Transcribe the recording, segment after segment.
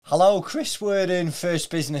Hello, Chris Worden, First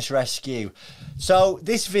Business Rescue. So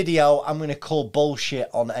this video I'm going to call bullshit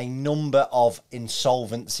on a number of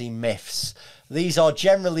insolvency myths. These are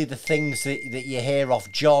generally the things that you hear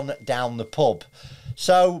off John down the pub.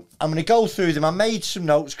 So I'm going to go through them. I made some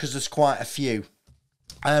notes because there's quite a few.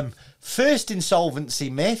 First insolvency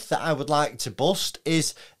myth that I would like to bust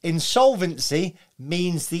is insolvency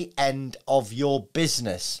means the end of your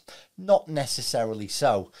business. Not necessarily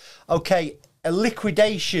so. Okay, a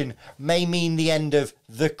liquidation may mean the end of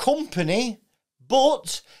the company,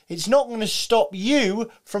 but it's not going to stop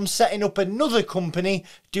you from setting up another company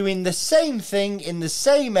doing the same thing in the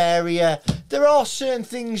same area. There are certain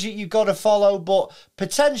things that you've got to follow, but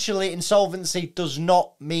potentially insolvency does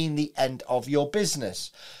not mean the end of your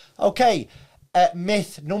business. Okay,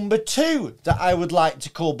 myth number 2 that I would like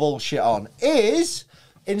to call bullshit on is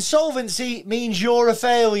insolvency means you're a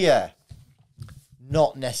failure.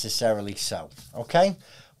 Not necessarily so, okay?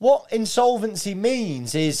 What insolvency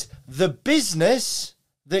means is the business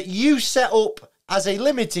that you set up as a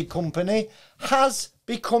limited company has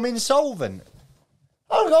become insolvent.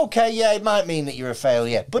 Oh, okay, yeah, it might mean that you're a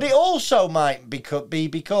failure, but it also might be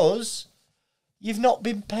because you've not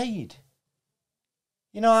been paid.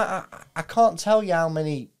 You know, I can't tell you how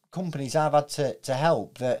many companies I've had to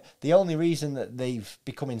help that the only reason that they've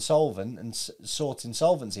become insolvent and sought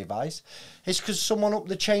insolvency advice is because someone up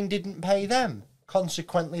the chain didn't pay them.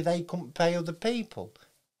 Consequently, they couldn't pay other people.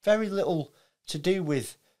 Very little to do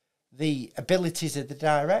with the abilities of the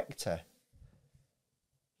director.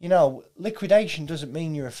 You know, liquidation doesn't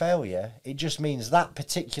mean you're a failure. It just means that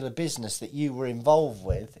particular business that you were involved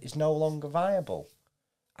with is no longer viable.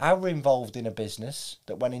 I were involved in a business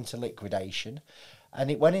that went into liquidation, and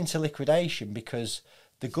it went into liquidation because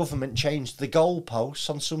the government changed the goalposts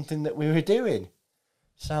on something that we were doing.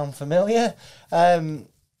 Sound familiar?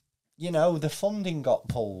 You know, the funding got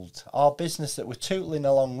pulled. Our business that were tootling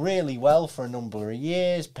along really well for a number of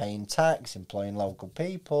years, paying tax, employing local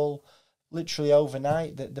people, literally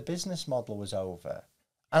overnight the business model was over.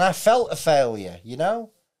 And I felt a failure, you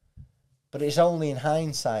know? But it's only in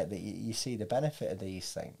hindsight that you see the benefit of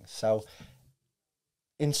these things. So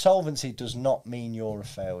insolvency does not mean you're a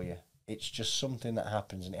failure. It's just something that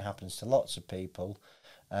happens, and it happens to lots of people.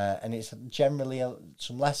 And it's generally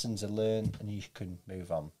some lessons are learned and you can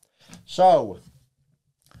move on. So,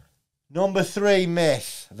 number 3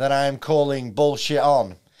 myth that I'm calling bullshit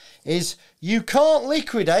on is you can't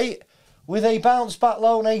liquidate with a bounce back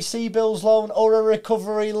loan, a CBILS loan, or a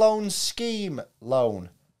recovery loan scheme loan.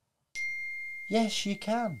 Yes, you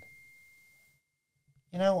can.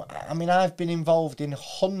 You know, I mean, I've been involved in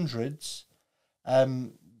hundreds,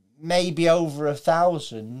 maybe over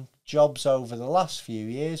 1,000 jobs over the last few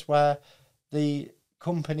years where the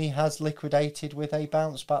company has liquidated with a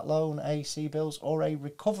bounce back loan, a CBILS, or a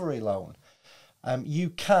recovery loan. You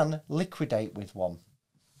can liquidate with one.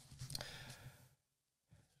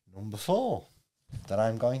 Number 4 that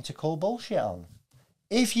I'm going to call bullshit on.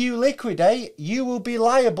 If you liquidate, you will be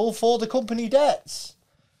liable for the company debts.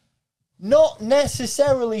 Not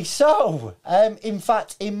necessarily so. In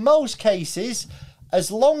fact, in most cases,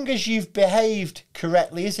 as long as you've behaved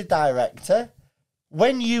correctly as a director,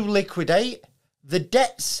 when you liquidate, the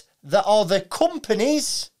debts that are the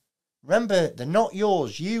company's, remember, they're not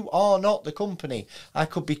yours. You are not the company. I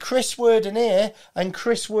could be Chris Worden here and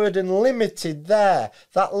Chris Worden Limited there.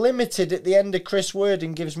 That limited at the end of Chris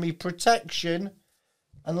Worden gives me protection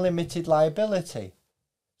and limited liability.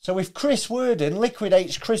 So if Chris Worden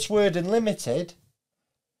liquidates Chris Worden Limited,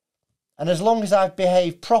 and as long as I've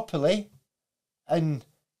behaved properly and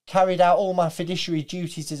carried out all my fiduciary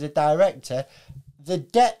duties as a director, the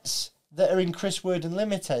debts that are in Chris Worden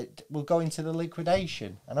Limited will go into the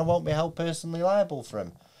liquidation, and I won't be held personally liable for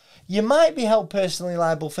them. You might be held personally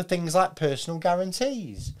liable for things like personal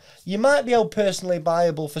guarantees. You might be held personally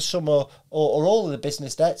liable for some or all of the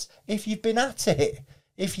business debts if you've been at it.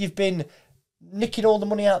 If you've been nicking all the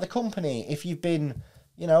money out of the company, if you've been,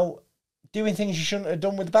 you know, doing things you shouldn't have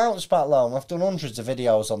done with the bounce back loan. I've done hundreds of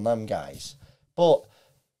videos on them, guys. But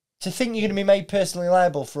to think you're going to be made personally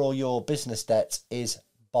liable for all your business debts is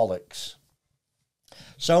bollocks.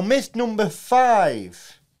 So myth number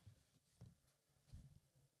 5.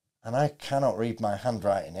 And I cannot read my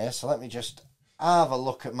handwriting here, so let me just have a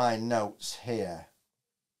look at my notes here.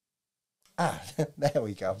 There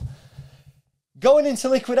we go. Going into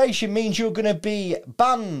liquidation means you're going to be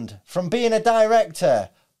banned from being a director.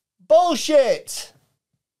 Bullshit!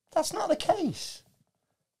 That's not the case.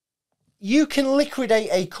 You can liquidate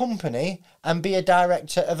a company and be a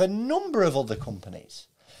director of a number of other companies.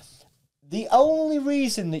 The only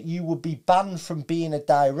reason that you would be banned from being a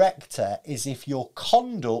director is if your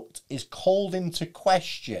conduct is called into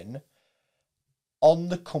question on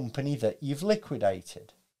the company that you've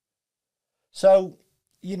liquidated. So,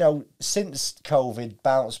 you know, since COVID,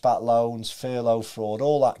 bounce back loans, furlough fraud,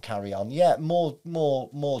 all that carry on, yeah, more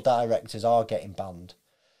directors are getting banned.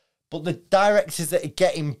 But the directors that are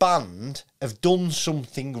getting banned have done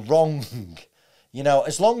something wrong. You know,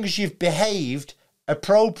 as long as you've behaved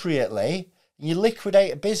appropriately and you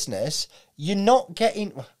liquidate a business, you're not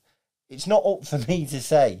getting... It's not up for me to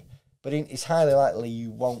say, but it's highly likely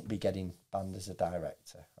you won't be getting banned as a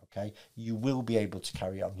director, okay? You will be able to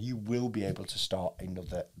carry on. You will be able to start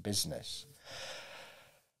another business.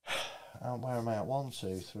 Where am I at? 1,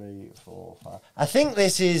 2, 3, 4, 5. I think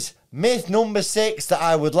this is myth number 6 that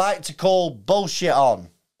I would like to call bullshit on.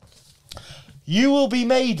 You will be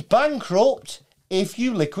made bankrupt if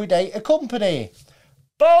you liquidate a company.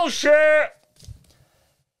 Bullshit!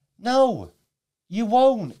 No, you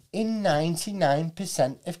won't in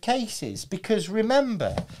 99% of cases. Because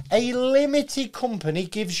remember, a limited company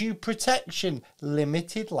gives you protection,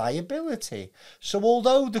 limited liability. So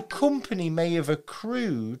although the company may have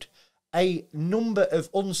accrued a number of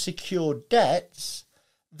unsecured debts,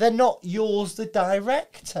 they're not yours, the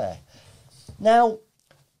director. Now,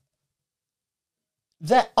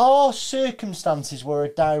 there are circumstances where a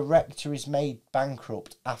director is made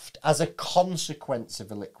bankrupt as a consequence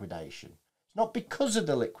of a liquidation. Not because of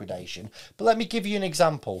the liquidation, but let me give you an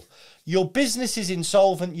example. Your business is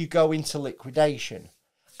insolvent, you go into liquidation,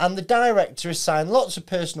 and the director has signed lots of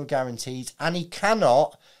personal guarantees and he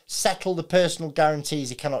cannot settle the personal guarantees,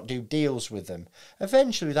 he cannot do deals with them.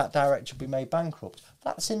 Eventually that director will be made bankrupt.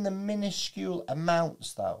 That's in the minuscule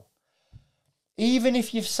amounts though. Even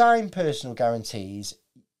if you've signed personal guarantees,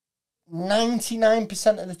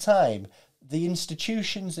 99% of the time, the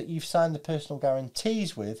institutions that you've signed the personal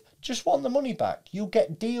guarantees with just want the money back. You'll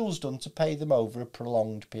get deals done to pay them over a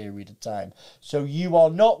prolonged period of time. So you are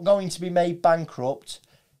not going to be made bankrupt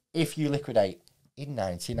if you liquidate in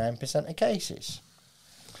 99% of cases.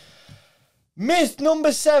 Myth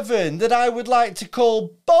number 7 that I would like to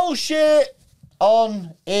call bullshit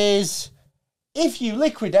on is if you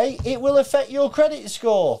liquidate, it will affect your credit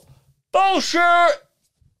score. Bullshit!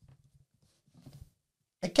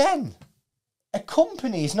 Again, a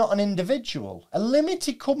company is not an individual. A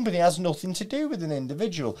limited company has nothing to do with an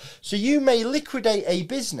individual. So you may liquidate a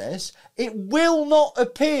business, it will not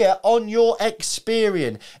appear on your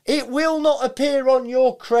Experian. It will not appear on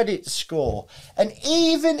your credit score. And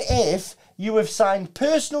even if you have signed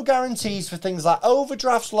personal guarantees for things like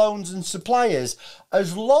overdrafts, loans and suppliers,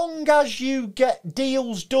 as long as you get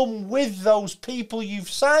deals done with those people you've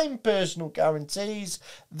signed personal guarantees,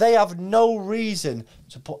 they have no reason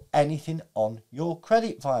to put anything on your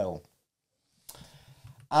credit file.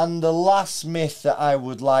 And the last myth that I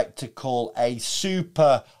would like to call a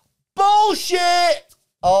super bullshit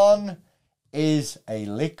on is a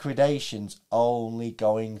liquidation's only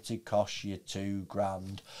going to cost you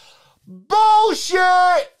 $2,000.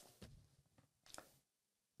 Bullshit!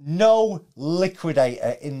 No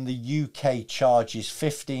liquidator in the UK charges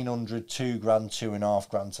 $1,500, $2,000,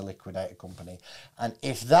 $2,500 to liquidate a company. And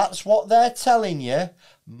if that's what they're telling you,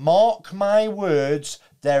 mark my words,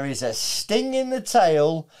 there is a sting in the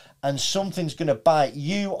tail and something's going to bite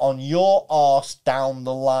you on your arse down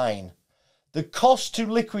the line. The cost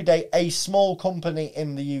to liquidate a small company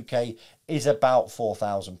in the UK is about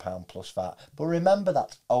 £4,000 plus VAT. But remember,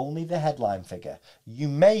 that's only the headline figure. You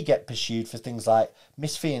may get pursued for things like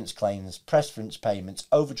misfeasance claims, preference payments,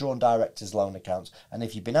 overdrawn directors' loan accounts. And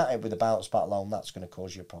if you've been at it with a bounce back loan, that's going to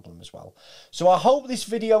cause you a problem as well. So I hope this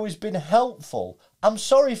video has been helpful. I'm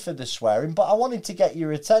sorry for the swearing, but I wanted to get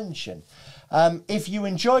your attention. If you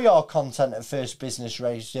enjoy our content at First Business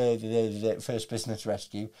Rescue,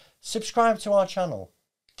 subscribe to our channel.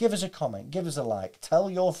 Give us a comment, give us a like, tell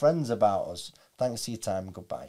your friends about us. Thanks for your time, goodbye.